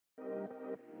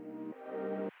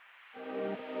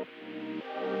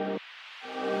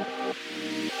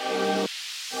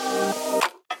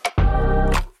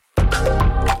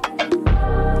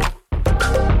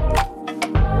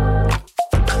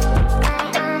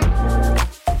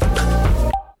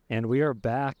And we are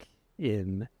back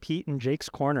in Pete and Jake's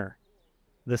corner.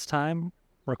 This time,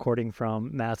 recording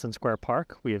from Madison Square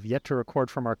Park. We have yet to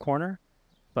record from our corner,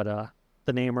 but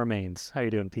the name remains. How you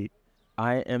doing, Pete?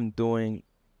 I am doing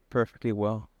perfectly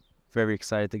well. Very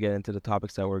excited to get into the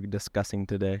topics that we're discussing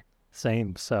today.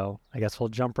 Same. So I guess we'll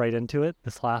jump right into it.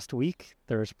 This last week,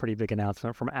 there was a pretty big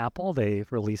announcement from Apple. They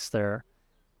released their,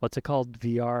 what's it called?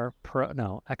 VR Pro?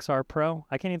 No, XR Pro?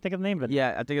 I can't even think of the name of it.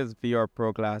 Yeah, I think it's VR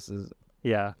Pro glasses.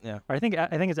 Yeah. Yeah. Or I think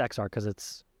it's XR because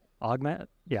it's augmented.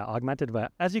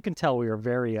 But as you can tell, we are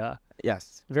very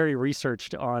Yes. very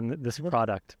researched on this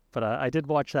product. But I did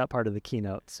watch that part of the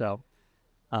keynote. So,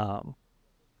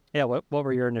 what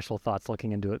were your initial thoughts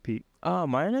looking into it, Pete?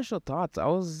 My initial thoughts, I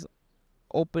was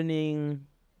a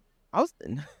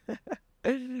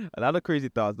lot of crazy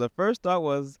thoughts. The first thought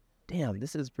was, damn,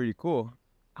 this is pretty cool.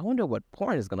 I wonder what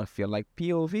porn is going to feel like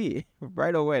POV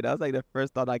right away. That was like the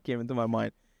first thought that came into my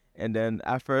mind. And then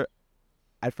at first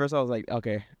I was like,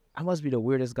 okay, I must be the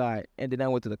weirdest guy. And then I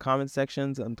went to the comment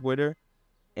sections on Twitter,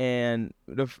 and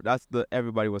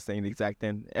everybody was saying the exact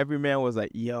thing. Every man was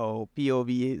like, yo,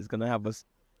 POV is going to have a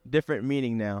different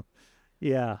meaning now.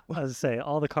 Yeah, as I say,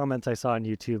 all the comments I saw on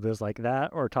YouTube, it was like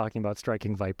that or talking about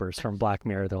Striking Vipers from Black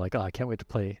Mirror. They're like, oh, I can't wait to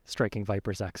play Striking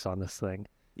Vipers X on this thing.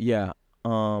 Yeah,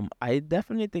 I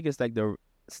definitely think it's like the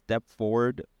step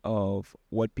forward of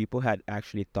what people had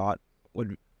actually thought what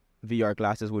VR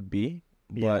glasses would be.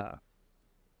 But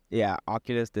yeah,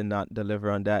 Oculus did not deliver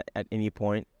on that at any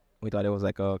point. We thought it was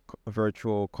like a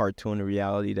virtual cartoon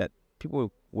reality that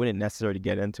people wouldn't necessarily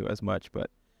get into as much.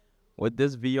 But with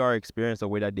this VR experience, the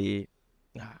way that the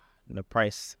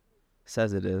price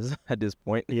says it is at this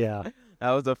point. Yeah. That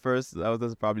was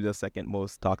probably the second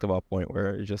most talked about point,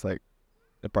 where it's just like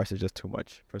the price is just too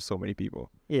much for so many people.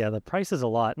 Yeah, the price is a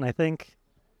lot. And I think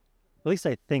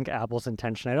Apple's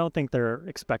intention, I don't think they're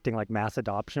expecting like mass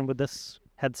adoption with this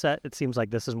headset. It seems like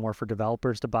this is more for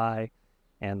developers to buy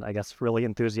and I guess really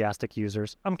enthusiastic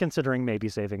users. I'm considering maybe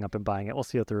saving up and buying it. We'll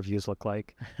see what the reviews look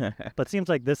like. But it seems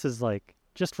like this is like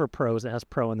just for pros. It has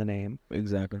pro in the name.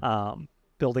 Exactly.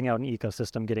 Building out an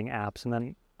ecosystem, getting apps. And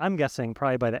then I'm guessing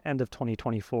probably by the end of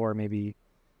 2024, maybe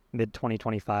mid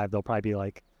 2025, there'll probably be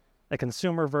like a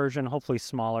consumer version, hopefully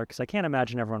smaller, because I can't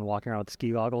imagine everyone walking around with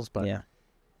ski goggles, but yeah.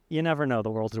 You never know. The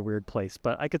world's a weird place.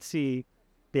 But I could see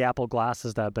the Apple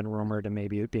glasses that have been rumored and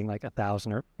maybe it being like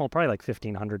 $1,000 or, well, probably like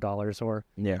 $1,500 or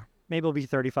yeah, maybe it'll be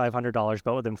 $3,500,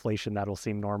 but with inflation, that'll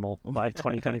seem normal by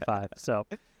 2025. So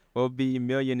we'll be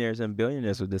millionaires and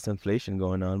billionaires with this inflation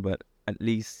going on, but at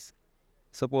least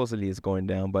supposedly it's going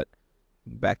down. But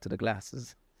back to the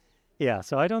glasses. Yeah,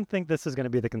 so I don't think this is going to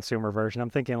be the consumer version. I'm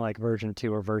thinking like version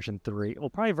 2 or version 3. Well,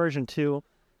 probably version 2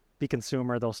 be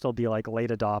consumer. They'll still be like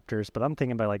late adopters, but I'm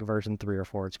thinking by like version 3 or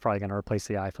 4, it's probably going to replace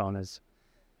the iPhone is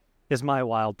my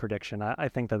wild prediction. I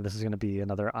think that this is going to be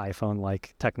another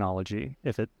iPhone-like technology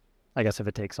if it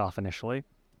takes off initially.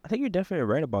 I think you're definitely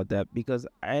right about that, because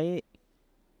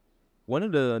one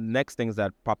of the next things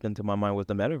that popped into my mind was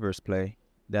the metaverse play,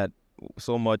 that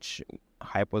so much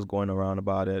hype was going around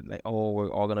about it. Like, oh, we're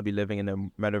all going to be living in the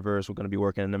metaverse. We're going to be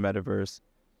working in the metaverse.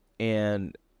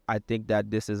 And I think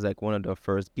that this is like one of the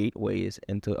first gateways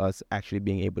into us actually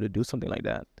being able to do something like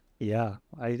that. Yeah,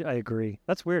 I agree.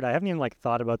 That's weird. I haven't even like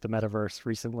thought about the metaverse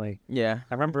recently. Yeah.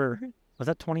 I remember, was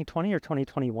that 2020 or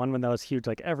 2021 when that was huge?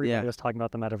 Like everybody was talking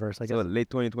about the metaverse. I guess. So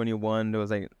late 2021, there was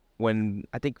like when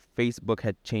I think Facebook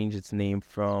had changed its name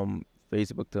from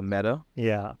Facebook to Meta.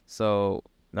 Yeah. So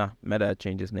Meta had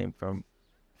changed its name from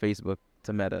Facebook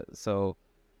to Meta. So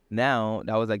now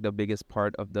that was like the biggest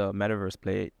part of the metaverse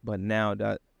play. But now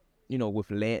that,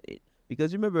 with land,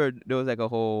 because you remember there was like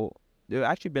there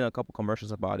actually been a couple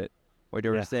commercials about it where they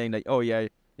were saying like, oh yeah,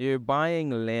 you're buying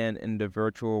land in the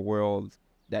virtual world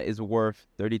that is worth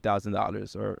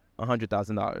 $30,000 or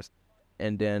 $100,000.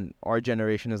 And then our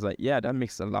generation is like, yeah, that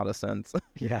makes a lot of sense.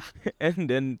 Yeah. And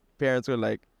then parents were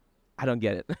like, I don't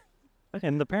get it.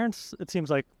 And the parents, it seems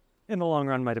like in the long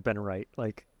run might have been right.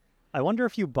 Like, I wonder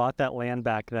if you bought that land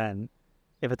back then,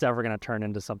 if it's ever going to turn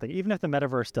into something. Even if the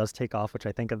metaverse does take off, which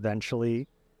I think eventually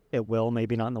it will,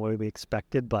 maybe not in the way we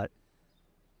expected, but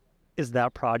is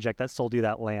that project that sold you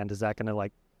that land, is that going to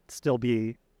like still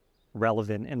be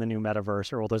relevant in the new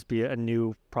metaverse? Or will this be a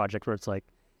new project where it's like,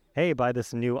 hey, buy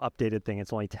this new updated thing,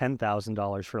 it's only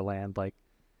 $10,000 for land? Like,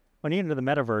 when you get into the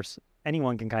metaverse,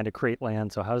 anyone can kind of create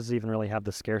land, so how does it even really have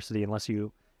the scarcity unless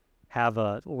you have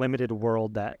a limited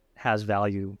world that has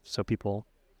value so people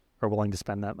are willing to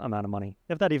spend that amount of money,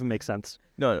 if that even makes sense?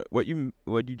 No, what you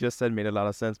just said made a lot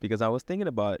of sense, because I was thinking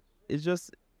about it's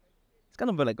kind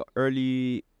of like an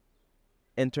early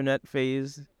internet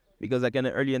phase because like in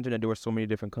the early internet there were so many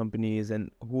different companies,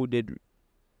 and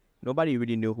nobody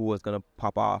really knew who was gonna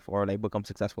pop off or like become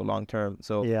successful long term.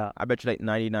 So Yeah. I bet you like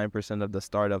 99% of the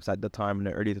startups at the time in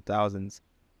the early 2000s,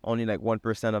 only like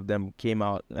 1% of them came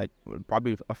out. Like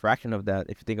probably a fraction of that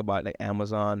if you think about like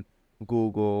Amazon,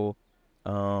 Google,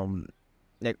 um,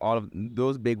 like all of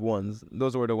those big ones.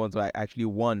 Those were the ones that actually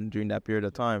won during that period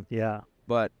of time. Yeah.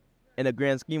 But in the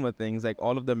grand scheme of things, like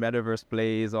all of the metaverse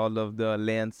plays, all of the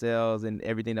land sales, and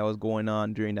everything that was going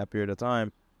on during that period of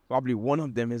time, probably one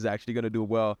of them is actually gonna do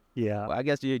well. Yeah. Well, I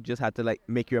guess you just had to like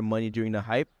make your money during the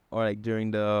hype or like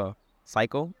during the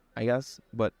cycle, I guess.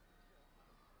 But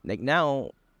like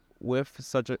now, with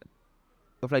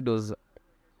with like those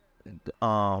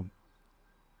um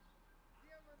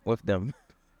with them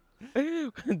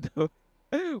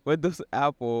with those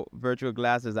Apple virtual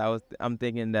glasses, I'm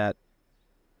thinking that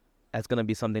that's gonna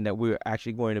be something that we're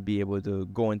actually going to be able to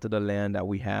go into the land that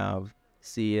we have,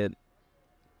 see it,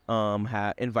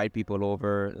 invite people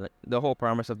over. Like, the whole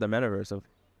promise of the metaverse of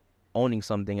owning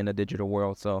something in the digital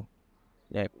world. So,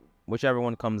 yeah, whichever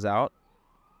one comes out,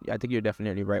 I think you're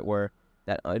definitely right. Where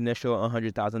that initial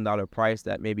 $100,000 price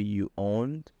that maybe you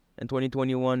owned in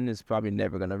 2021 is probably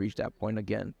never gonna reach that point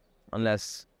again,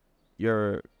 unless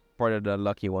you're part of the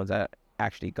lucky ones that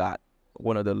actually got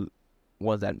one of the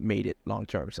ones that made it long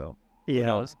term. So who Yeah.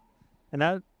 knows? And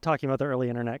that talking about the early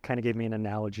internet kind of gave me an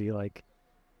analogy. Like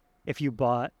if you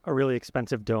bought a really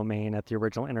expensive domain at the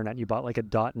original internet, you bought like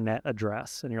a .net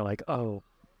address, and you're like, oh,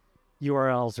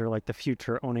 URLs are like the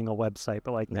future owning a website,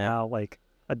 but like Yeah. now like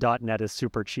a .net is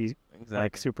super cheap,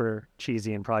 like super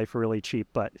cheesy and probably for really cheap.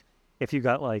 But if you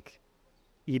got like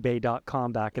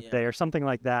eBay.com back at day or something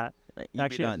like that, Like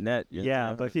actually, eBay.net.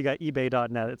 yeah. But if you got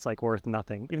eBay.net, it's like worth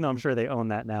nothing, even though I'm sure they own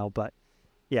that now. But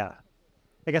yeah,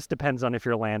 I guess depends on if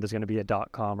your land is going to be a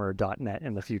 .com or a .net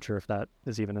in the future, if that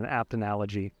is even an apt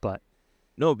analogy. But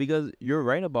No, because you're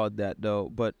right about that though.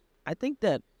 But I think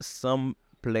that some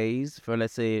plays for,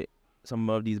 let's say, some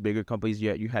of these bigger companies,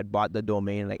 you had bought the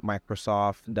domain like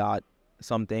Microsoft dot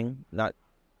something, not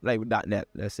like .net.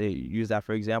 Let's say use that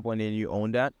for example, and then you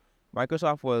own that.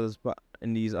 Microsoft was,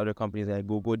 in these other companies like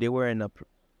Google, they were in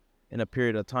a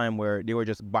period of time where they were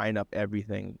just buying up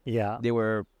everything. yeah, They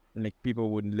were like, people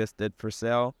would list it for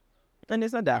sale, and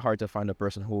it's not that hard to find a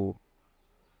person who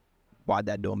bought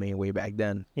that domain way back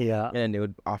then. yeah, And then they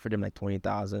would offer them like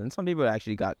 20,000. And some people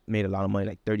actually made a lot of money,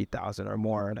 like 30,000 or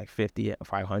more, like 50,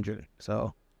 500.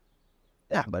 So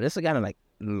yeah, but it's kind of like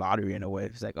lottery in a way.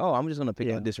 It's like, oh, I'm just gonna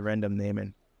pick out this random name,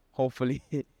 and hopefully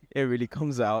it really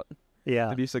comes out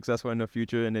to be successful in the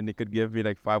future. And then they could give me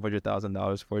like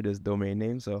 $500,000 for this domain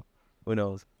name. So who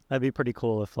knows? That'd be pretty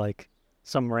cool if like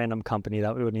some random company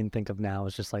that we wouldn't even think of now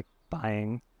is just like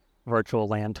buying virtual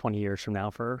land 20 years from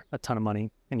now for a ton of money,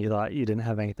 and you thought you didn't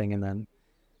have anything, and then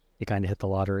you kind of hit the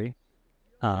lottery.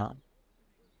 But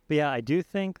yeah, I do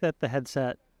think that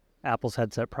Apple's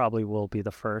headset probably will be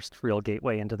the first real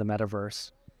gateway into the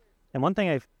metaverse. And one thing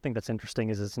I think that's interesting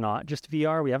is it's not just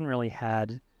VR. We haven't really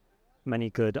had many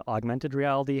good augmented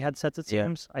reality headsets, it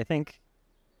seems. I think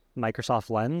Microsoft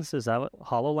Lens, is that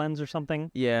HoloLens or something?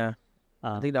 Yeah.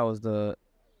 I think that was the...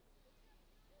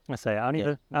 I say I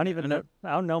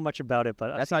don't know much about it,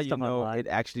 but that's how you know it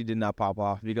actually did not pop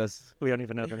off, because we don't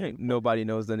even know the name. Nobody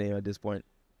knows the name at this point.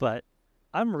 But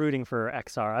I'm rooting for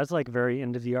XR. I was like very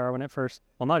into VR when it first,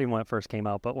 well, not even when it first came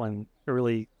out, but when it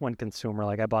really went consumer.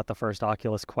 Like I bought the first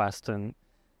Oculus Quest and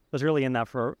was really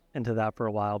into that for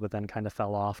a while, but then kind of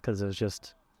fell off because it was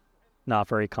just not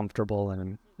very comfortable,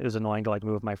 and it was annoying to like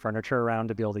move my furniture around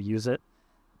to be able to use it.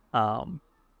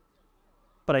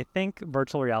 But I think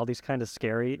virtual reality is kind of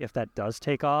scary if that does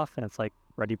take off and it's like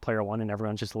Ready Player One and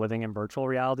everyone's just living in virtual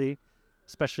reality,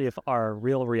 especially if our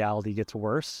real reality gets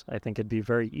worse. I think it'd be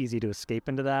very easy to escape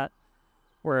into that.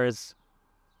 Whereas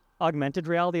augmented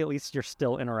reality, at least you're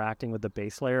still interacting with the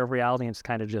base layer of reality and it's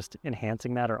kind of just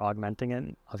enhancing that or augmenting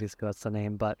it. Obviously, that's the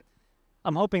name, but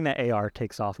I'm hoping that AR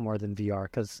takes off more than VR,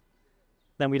 because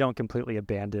then we don't completely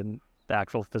abandon the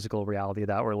actual physical reality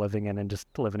that we're living in and just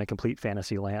live in a complete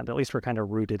fantasy land. At least we're kind of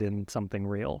rooted in something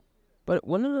real. But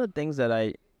one of the things that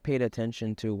I paid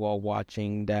attention to while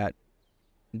watching that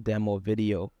demo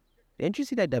video, didn't you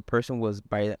see that that person was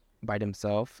by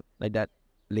themselves? Like that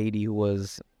lady who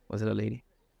was it a lady?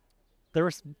 There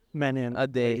was men in a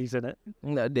day. Ladies in it.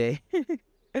 A day.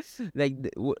 Like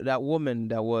that woman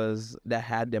that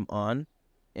had them on,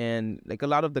 and like a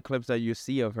lot of the clips that you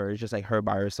see of her is just like her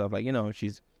by herself. Like, you know,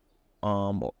 she's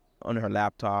on her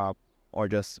laptop or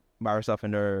just by herself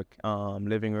in her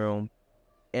living room.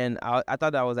 And I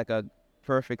thought that was like a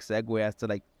perfect segue as to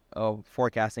like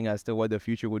forecasting as to what the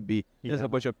future would be. Just a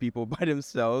bunch of people by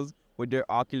themselves with their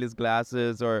Oculus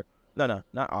glasses, or no,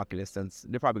 not Oculus, since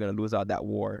they're probably gonna lose out that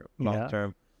war long Yeah.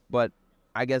 term. But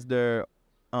I guess their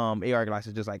AR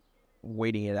glasses just like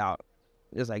waiting it out,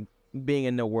 just like being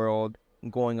in the world,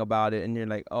 going about it, and you're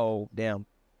like, oh damn,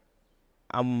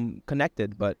 I'm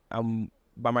connected, but I'm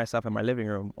by myself in my living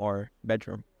room or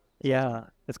bedroom. Yeah.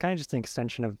 It's kind of just an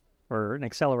extension of, or an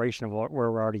acceleration of where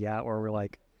we're already at, where we're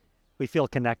like, we feel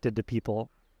connected to people,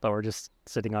 but we're just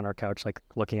sitting on our couch, like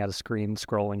looking at a screen,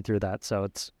 scrolling through that. So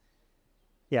it's,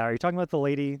 yeah. Are you talking about the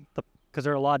lady? Because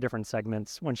there are a lot of different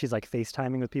segments when she's like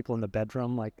FaceTiming with people in the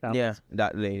bedroom, like that. Yeah,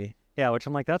 that lady. Yeah, which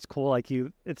I'm like, that's cool. Like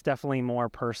it's definitely more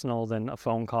personal than a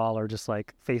phone call or just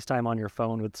like FaceTime on your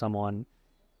phone with someone.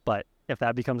 But if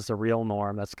that becomes the real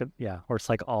norm, that's good. Yeah, or it's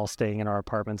like all staying in our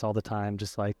apartments all the time,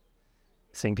 just like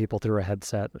seeing people through a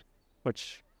headset,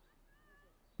 which,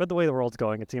 with the way the world's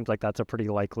going, it seems like that's a pretty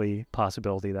likely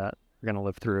possibility that we're going to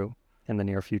live through in the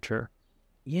near future.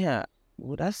 Yeah,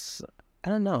 well, I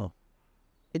don't know.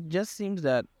 It just seems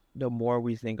that the more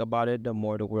we think about it, the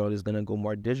more the world is gonna go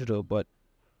more digital. But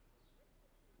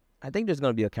I think there's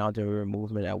gonna be a counter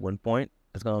movement at one point.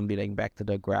 It's gonna be like back to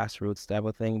the grassroots type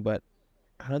of thing. But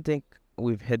I don't think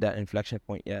we've hit that inflection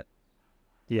point yet.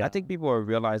 Yeah. I think people are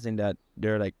realizing that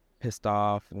they're like pissed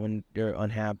off when they're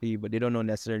unhappy, but they don't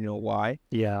necessarily know why.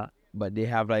 Yeah. But they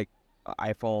have like an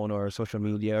iPhone or social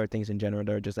media or things in general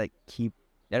that are just like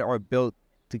that are built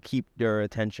to keep their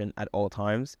attention at all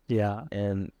times Yeah.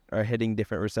 and are hitting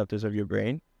different receptors of your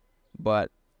brain. But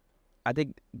I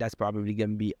think that's probably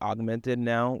going to be augmented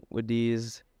now with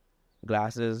these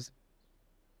glasses.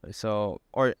 So,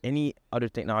 or any other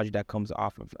technology that comes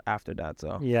off of after that.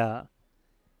 So, Yeah.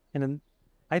 And then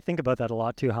I think about that a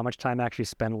lot too, how much time I actually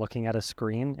spend looking at a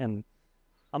screen. And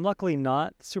I'm luckily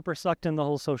not super sucked in the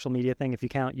whole social media thing. If you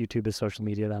count YouTube as social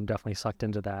media, then I'm definitely sucked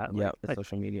into that. yeah, Like,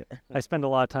 social media. I spend a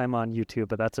lot of time on YouTube,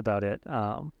 but that's about it.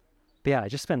 But yeah, I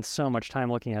just spend so much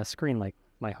time looking at a screen. Like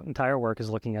my entire work is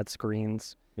looking at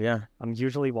screens. Yeah. I'm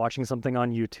usually watching something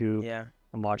on YouTube. Yeah.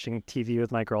 I'm watching TV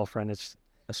with my girlfriend. It's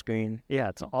A screen. yeah,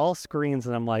 it's all screens,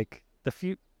 and I'm like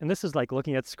and this is like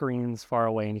looking at screens far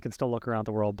away, and you can still look around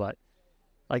the world, but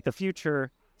like the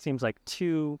future seems like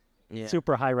two Yeah.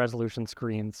 super high resolution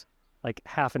screens, like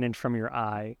half an inch from your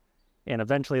eye, and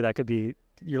eventually that could be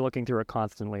you're looking through it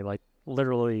constantly, like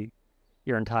literally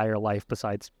your entire life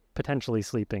besides potentially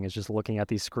sleeping is just looking at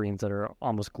these screens that are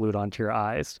almost glued onto your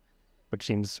eyes, which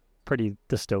seems pretty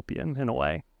dystopian in a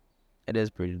way. It is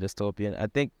pretty dystopian. I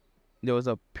think there was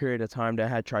a period of time that I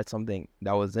had tried something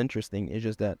that was interesting. It's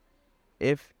just that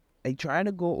if I try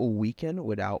to go a weekend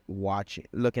without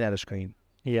looking at a screen,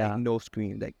 Yeah. like no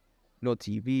screen, like no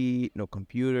TV, no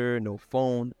computer, no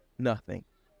phone, nothing.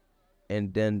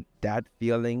 And then that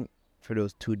feeling for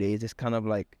those 2 days is kind of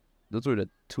like, those were the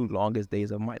 2 longest days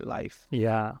of my life.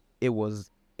 Yeah. It was,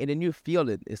 and then you feel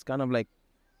it. It's kind of like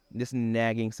this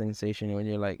nagging sensation when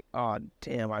you're like, oh,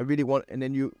 damn, I really want, and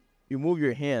then you move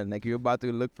your hand like you're about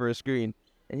to look for a screen,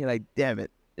 and you're like, damn it,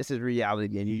 this is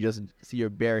reality. And you just see your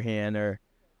bare hand or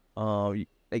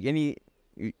like you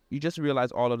just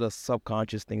realize all of the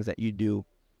subconscious things that you do.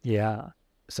 Yeah.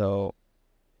 So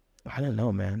I don't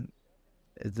know, man.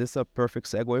 Is this a perfect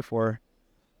segue for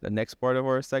the next part of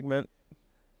our segment?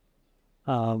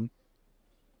 No.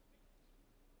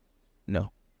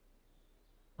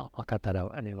 I'll cut that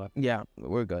out anyway. Yeah,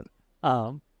 we're good.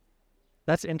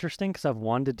 That's interesting because I've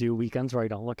wanted to do weekends where I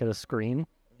don't look at a screen,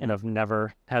 and I've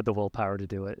never had the willpower to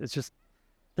do it. It's just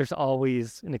there's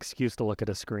always an excuse to look at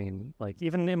a screen. Like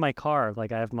even in my car,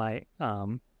 like I have my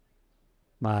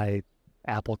my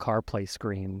Apple CarPlay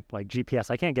screen, like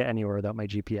GPS. I can't get anywhere without my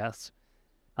GPS.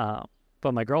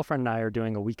 But my girlfriend and I are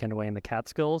doing a weekend away in the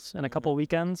Catskills in a couple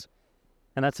weekends,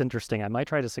 and that's interesting. I might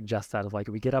try to suggest that if like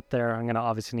we get up there, I'm gonna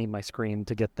obviously need my screen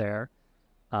to get there.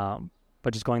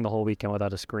 But just going the whole weekend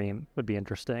without a screen would be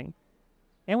interesting.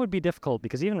 And would be difficult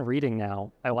because even reading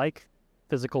now, I like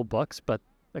physical books, but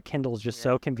a Kindle is just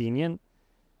so convenient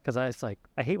because I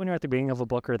hate when you're at the beginning of a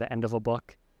book or the end of a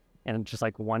book and just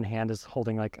like one hand is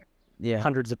holding like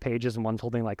hundreds of pages and one's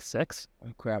holding like 6. Oh,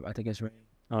 crap, I think it's raining.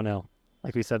 Oh no.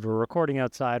 Like we said, we're recording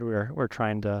outside. We're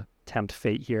trying to tempt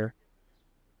fate here.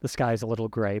 The sky's a little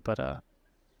gray, but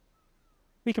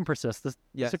we can persist.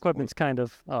 This equipment's kind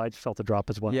of... Oh, I just felt a drop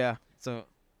as well. Yeah, so...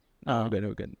 we're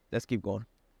good. Let's keep going.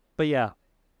 But yeah,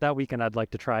 that weekend I'd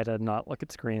like to try to not look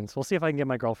at screens. We'll see if I can get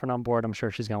my girlfriend on board. I'm sure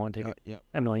she's going to take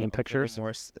a million pictures.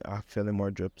 Feeling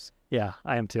more drips. Yeah,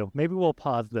 I am too. Maybe we'll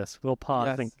pause this. We'll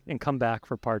pause and come back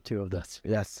for part 2 of this.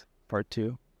 Yes, part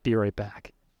 2. Be right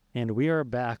back. And we are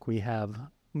back. We have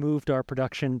moved our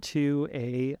production to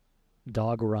a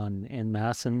dog run in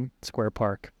Madison Square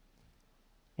Park.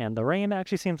 And the rain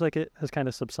actually seems like it has kind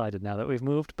of subsided now that we've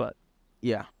moved, but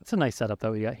Yeah. it's a nice setup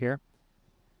that we got here.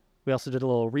 We also did a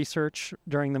little research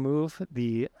during the move.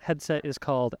 The headset is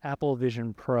called Apple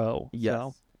Vision Pro. Yes.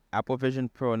 So, Apple Vision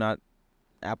Pro, not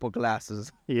Apple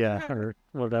glasses. yeah, or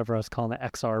whatever I was calling the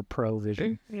XR Pro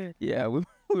Vision. Yeah, we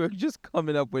were just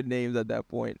coming up with names at that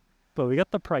point. But we got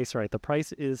the price right. The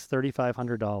price is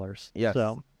 $3,500. Yes.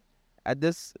 So, At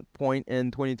this point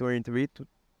in 2023,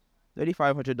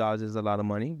 $3,500 is a lot of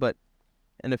money, but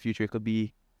in the future it could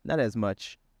be not as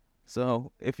much.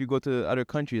 So if you go to other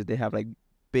countries, they have like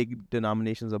big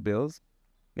denominations of bills.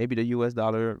 Maybe the US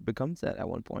dollar becomes that at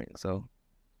one point. So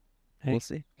Hey. we'll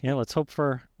see. yeah, let's hope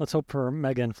for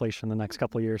mega inflation the next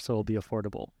couple of years so it'll be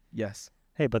affordable. Yes.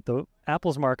 Hey, but the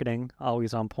Apple's marketing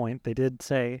always on point. They did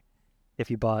say if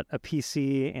you bought a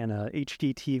PC and a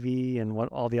HD TV and what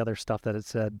all the other stuff that it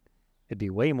said, it'd be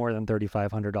way more than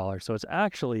 $3,500. So it's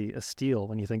actually a steal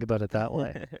when you think about it that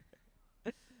way.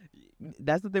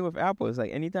 That's the thing with Apple. It's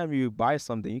like anytime you buy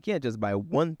something, you can't just buy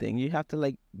one thing. You have to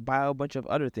like buy a bunch of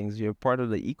other things. You're part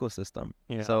of the ecosystem.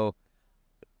 Yeah. So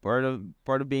part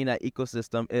of being that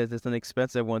ecosystem is it's an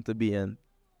expensive one to be in.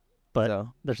 But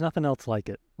So, there's nothing else like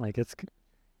it. Like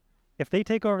if they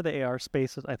take over the AR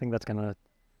space, I think that's gonna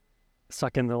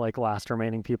suck in the like last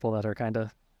remaining people that are kind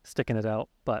of sticking it out.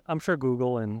 But I'm sure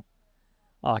Google and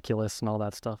Oculus and all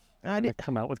that stuff gonna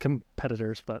come out with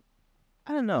competitors. But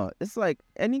I don't know. It's like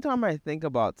anytime I think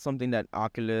about something that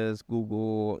Oculus,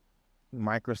 Google,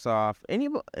 Microsoft,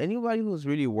 anybody who's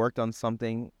really worked on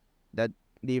something that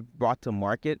they've brought to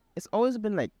market, it's always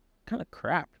been like kind of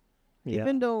crap. yeah,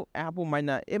 Even though Apple might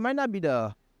not be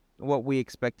the what we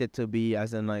expect it to be,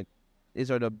 as in like these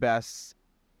are the best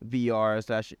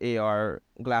VR/AR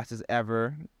glasses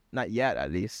ever. Not yet,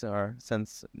 at least, or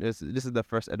since this is the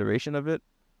first iteration of it.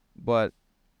 But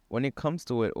when it comes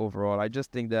to it overall, I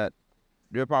just think that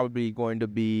they're probably going to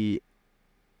be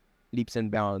leaps and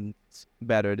bounds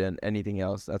better than anything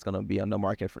else that's going to be on the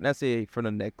market for, let's say, for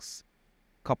the next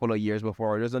couple of years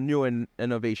before there's a new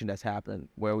innovation that's happened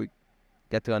where we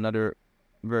get to another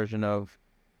version of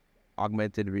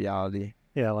augmented reality.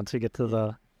 yeah. Once we get to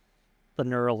the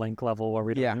Neuralink level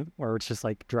where Yeah. where it's just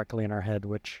like directly in our head,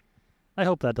 which I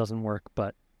hope that doesn't work.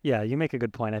 But yeah, you make a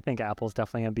good point. I think Apple's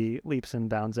definitely gonna be leaps and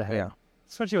bounds ahead, Yeah.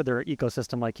 especially with their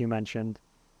ecosystem, like you mentioned.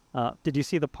 Did you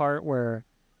see the part where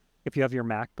if you have your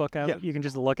MacBook out, Yeah. you can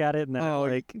just look at it and then Oh,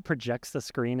 it like projects the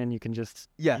screen and you can just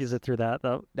Yes. use it through that?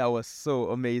 That was so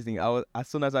amazing. As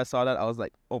soon as I saw that, I was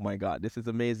like, "Oh my god, this is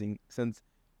amazing!" Since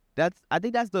I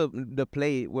think that's the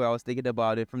play where I was thinking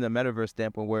about it from the metaverse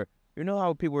standpoint, where you know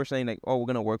how people were saying like, "Oh, we're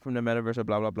gonna work from the metaverse" or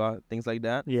blah blah blah, things like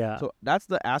that. Yeah. So that's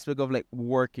the aspect of like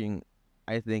working,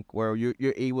 I think, where you're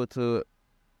able to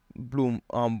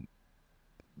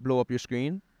blow up your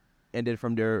screen, and then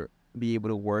from there be able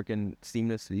to work and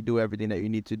seamlessly do everything that you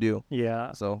need to do.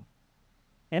 Yeah. So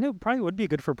And it probably would be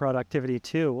good for productivity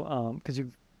too, because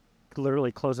you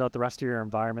literally close out the rest of your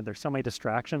environment. There's so many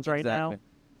distractions right now,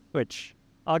 which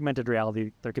augmented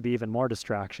reality, there could be even more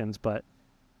distractions, but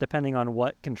depending on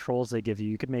what controls they give you,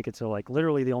 you could make it so like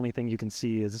literally the only thing you can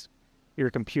see is your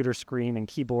computer screen and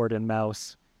keyboard and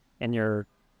mouse, and you're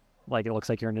like, it looks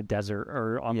like you're in a desert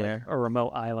or on like a remote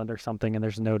island or something, and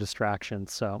there's no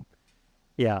distractions. So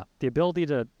yeah, the ability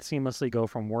to seamlessly go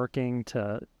from working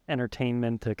to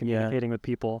entertainment to communicating with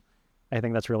people, I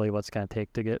think that's really what's going to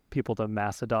take to get people to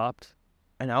mass adopt.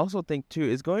 And I also think too,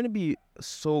 it's going to be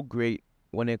so great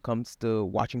when it comes to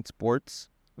watching sports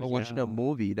or watching a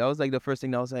movie. That was like the first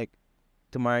thing that was like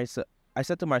to myself. I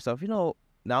said to myself, you know,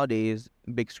 nowadays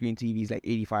big screen TVs like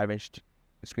 85-inch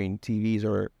screen TVs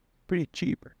are pretty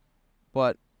cheap,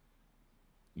 but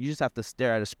you just have to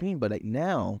stare at a screen. But like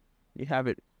now, you have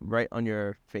it right on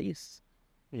your face.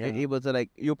 Yeah. You're able to like,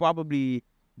 you'll probably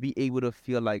be able to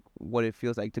feel like what it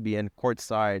feels like to be in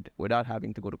courtside without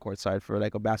having to go to courtside for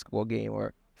like a basketball game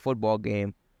or football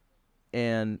game.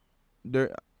 And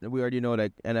we already know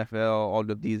like NFL, all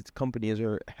of these companies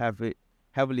are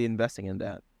heavily investing in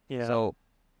that. Yeah. So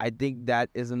I think that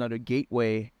is another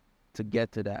gateway to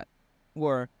get to that,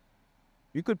 where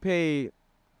you could pay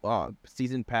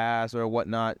season pass or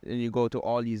whatnot, and you go to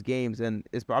all these games, and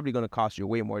it's probably going to cost you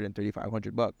way more than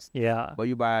 $3,500. Yeah. But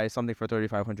you buy something for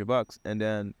 $3,500, and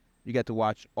then you get to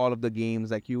watch all of the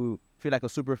games. Like you feel like a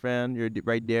super fan, you're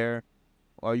right there.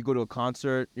 Or you go to a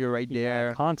concert, you're right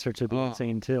there. Concerts would be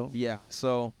insane too. Yeah.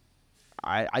 So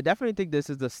I definitely think this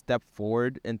is a step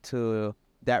forward into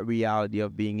that reality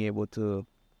of being able to.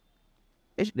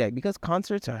 It's like, because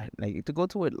concerts are like, to go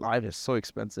to it live is so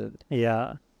expensive.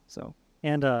 Yeah. So.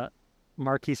 And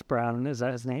Marquise Brown, is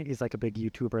that his name? He's like a big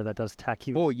YouTuber that does tech.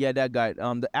 Oh yeah, that guy,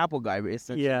 the Apple guy.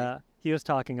 Yeah, he was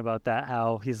talking about that,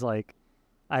 how he's like,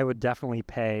 I would definitely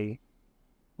pay,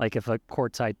 like if a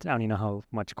courtside, I don't even know how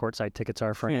much courtside tickets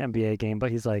are for an NBA game,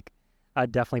 but he's like,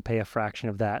 I'd definitely pay a fraction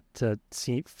of that to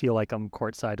feel like I'm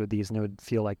courtside with these, and it would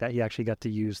feel like that. He actually got to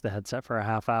use the headset for a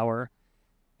half hour,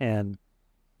 and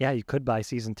yeah, you could buy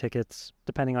season tickets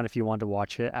depending on if you wanted to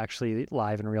watch it actually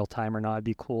live in real time or not. It'd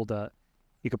be cool to,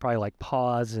 you could probably like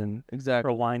pause and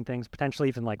Exactly. rewind things, potentially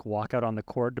even like walk out on the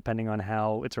court depending on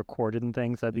how it's recorded and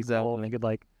things. That'd be cool. And you could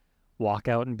like walk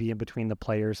out and be in between the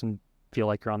players and feel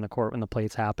like you're on the court when the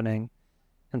play's happening.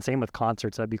 And same with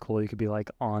concerts. That'd be cool. You could be like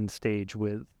on stage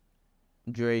with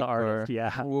Drake the artist. or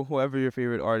Yeah. whoever your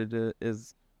favorite artist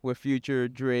is, with Future,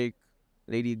 Drake,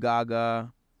 Lady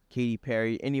Gaga, Katy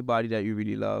Perry, anybody that you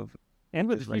really love. And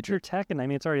with Just right future tech, and I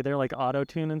mean, it's already there, like auto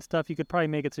tune and stuff. You could probably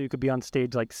make it so you could be on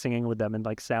stage, like singing with them and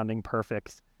like sounding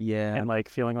perfect Yeah. and like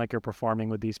feeling like you're performing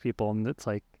with these people. And it's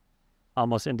like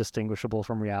almost indistinguishable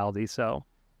from reality. So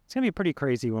it's going to be pretty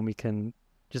crazy when we can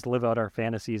just live out our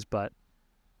fantasies. But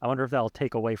I wonder if that'll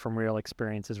take away from real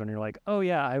experiences when you're like, oh,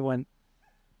 yeah, I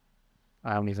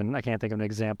can't think of an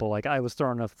example. Like I was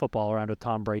throwing a football around with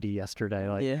Tom Brady yesterday.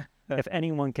 Like, Yeah. if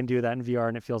anyone can do that in VR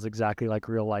and it feels exactly like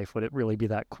real life, would it really be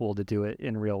that cool to do it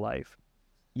in real life?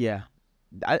 Yeah.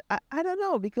 I don't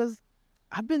know, because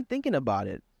I've been thinking about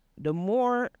it. The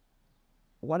more,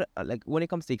 what like when it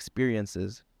comes to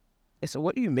experiences, it's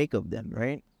what do you make of them,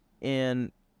 right?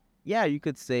 And yeah, you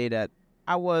could say that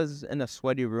I was in a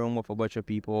sweaty room with a bunch of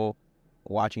people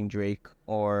watching Drake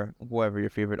or whoever your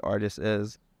favorite artist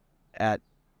is at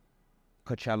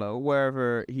Coachella,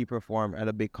 wherever he performed at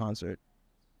a big concert.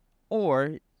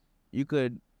 Or you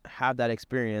could have that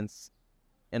experience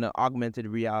in an augmented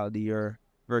reality or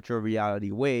virtual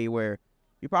reality way where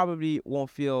you probably won't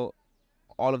feel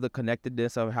all of the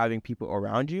connectedness of having people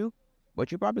around you,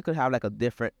 but you probably could have like a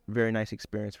different, very nice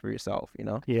experience for yourself,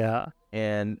 Yeah.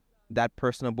 And that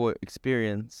personable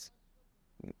experience,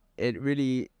 it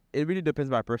really depends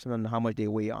by person on how much they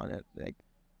weigh on it. Like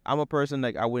I'm a person,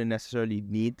 like I wouldn't necessarily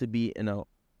need to be in a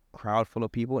crowd full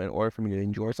of people in order for me to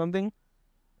enjoy something,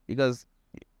 because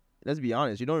let's be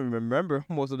honest, you don't even remember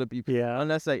most of the people. Yeah.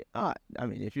 Unless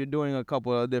if you're doing a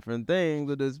couple of different things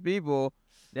with these people,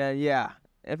 then yeah.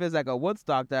 If it's like a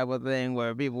Woodstock type of thing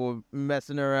where people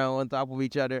messing around on top of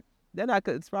each other, then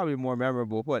it's probably more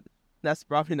memorable. But that's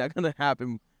probably not gonna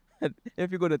happen.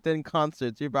 If you go to 10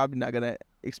 concerts, you're probably not gonna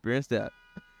experience that.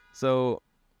 So,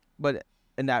 but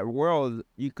in that world,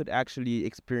 you could actually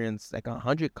experience like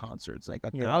 100 concerts, like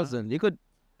 1,000. You could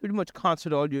pretty much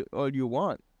concert all you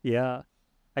want. Yeah.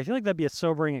 I feel like that'd be a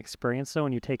sobering experience though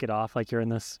when you take it off, like you're in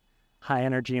this high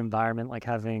energy environment, like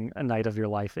having a night of your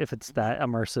life, if it's that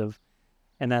immersive.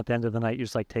 And at the end of the night, you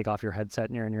just like take off your headset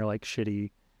and you're in your like shitty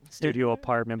studio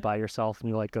apartment by yourself and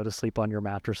you like go to sleep on your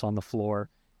mattress on the floor.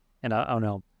 And I don't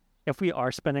know, if we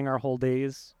are spending our whole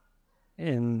days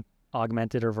in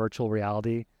augmented or virtual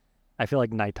reality, I feel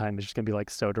like nighttime is just gonna be like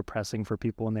so depressing for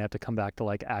people when they have to come back to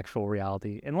like actual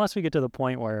reality. Unless we get to the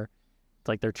point where it's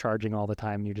like they're charging all the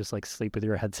time and you just like sleep with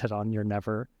your headset on, you're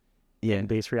never in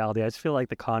base reality. I just feel like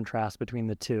the contrast between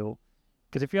the two,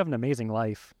 because if you have an amazing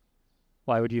life,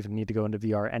 why would you even need to go into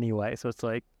VR anyway? So it's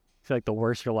like, I feel like the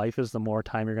worse your life is, the more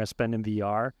time you're going to spend in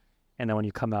VR. And then when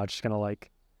you come out, it's just going to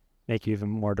like make you even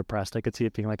more depressed. I could see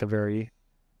it being like a very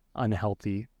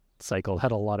unhealthy cycle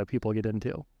that a lot of people get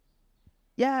into.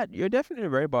 Yeah, you're definitely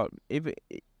right about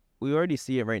we already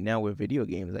see it right now with video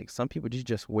games. Like some people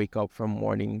just wake up from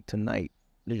morning to night.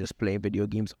 They're just playing video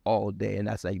games all day, and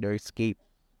that's like their escape.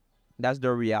 That's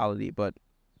their reality, but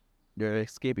they're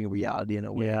escaping reality in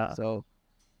a way. Yeah. So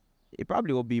it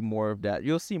probably will be more of that.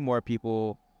 You'll see more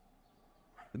people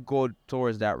go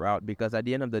towards that route, because at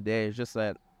the end of the day, it's just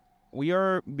that we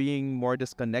are being more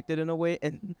disconnected in a way,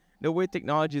 and the way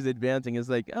technology is advancing is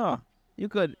like, you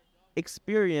could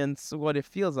experience what it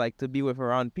feels like to be with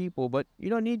around people, but you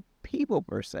don't need people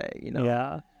per se,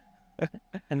 Yeah.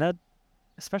 And that,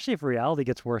 especially if reality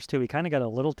gets worse too, we kind of got a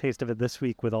little taste of it this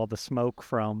week with all the smoke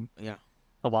from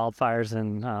the wildfires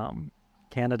in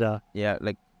Canada. Yeah,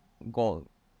 like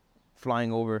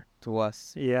flying over to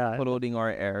us, polluting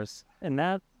our airs. And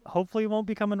that hopefully won't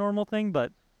become a normal thing,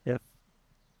 but if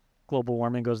global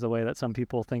warming goes the way that some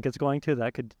people think it's going to,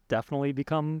 that could definitely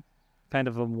become kind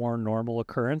of a more normal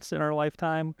occurrence in our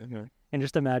lifetime. Mm-hmm. And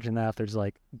just imagine that if there's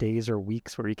like days or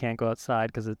weeks where you can't go outside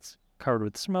because it's covered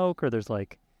with smoke, or there's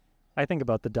like, I think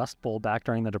about the Dust Bowl back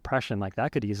during the Depression, like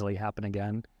that could easily happen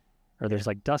again. Or there's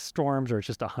like dust storms, or it's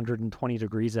just 120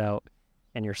 degrees out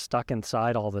and you're stuck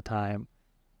inside all the time.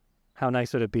 How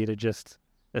nice would it be to just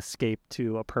escape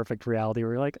to a perfect reality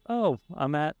where you're like, oh,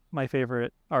 I'm at my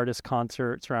favorite artist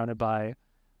concert surrounded by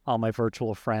all my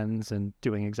virtual friends and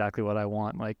doing exactly what I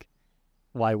want. Like,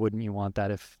 why wouldn't you want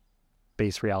that if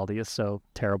base reality is so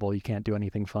terrible you can't do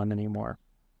anything fun anymore?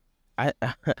 I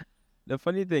the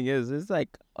funny thing is, it's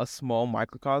like a small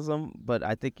microcosm, but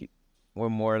I think we're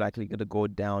more likely gonna go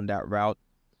down that route.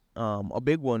 A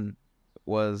big one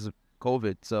was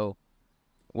COVID. So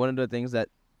one of the things that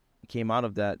came out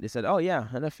of that, they said, "Oh yeah,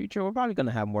 in the future we're probably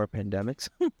gonna have more pandemics."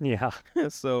 Yeah.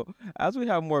 So as we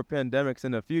have more pandemics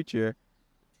in the future,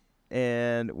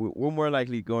 and we're more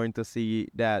likely going to see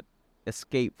that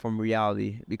escape from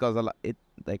reality, because a lot, it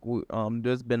like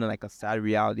there's been like a sad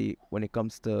reality when it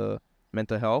comes to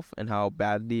mental health and how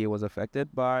badly it was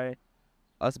affected by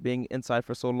us being inside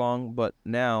for so long. But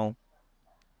now,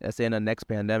 let's say in the next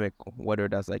pandemic, whether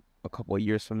that's like a couple of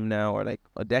years from now or like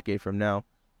a decade from now,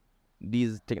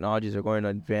 these technologies are going to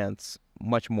advance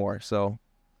much more. So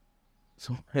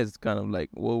it's kind of like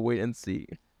we'll wait and see.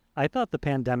 I thought the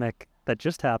pandemic that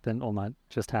just happened, well, not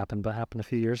just happened, but happened a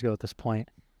few years ago at this point.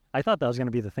 I thought that was going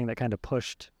to be the thing that kind of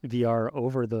pushed VR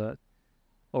over the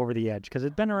edge, because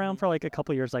it'd been around for like a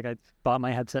couple of years. Like I bought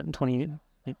my headset in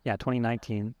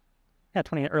 2019,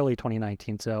 early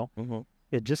 2019. So Mm-hmm.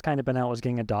 it just kind of been out, was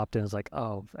getting adopted. It's like,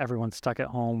 oh, everyone's stuck at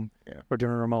home. Yeah. We're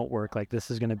doing remote work. Like this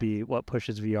is going to be what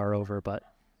pushes VR over. But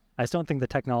I still don't think the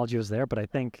technology was there. But I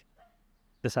think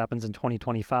this happens in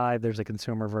 2025. There's a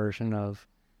consumer version of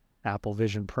Apple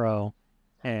Vision Pro,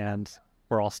 and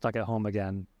we're all stuck at home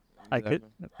again.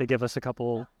 They give us a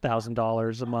couple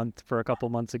 $1,000s a month for a couple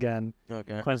months again.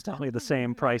 Okay. Coincidentally, the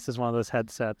same price as one of those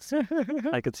headsets.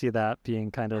 I could see that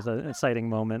being kind of an exciting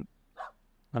moment.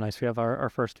 Oh, nice. We have our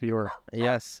first viewer.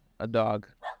 Yes, a dog.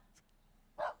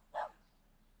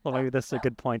 Well, maybe this is a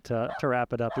good point to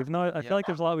wrap it up. Even though I feel like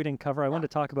there's a lot we didn't cover, I wanted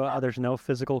to talk about how there's no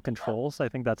physical controls. I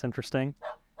think that's interesting.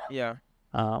 Yeah.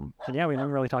 And yeah, we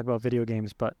didn't really talk about video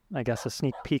games, but I guess a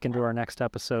sneak peek into our next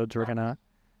episodes, we're gonna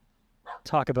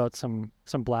talk about some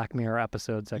Black Mirror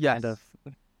episodes that kind of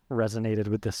resonated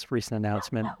with this recent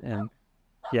announcement, and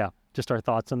yeah, just our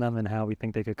thoughts on them and how we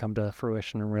think they could come to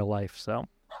fruition in real life. So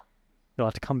you'll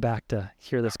have to come back to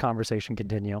hear this conversation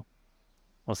continue.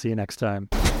 We'll see you next time.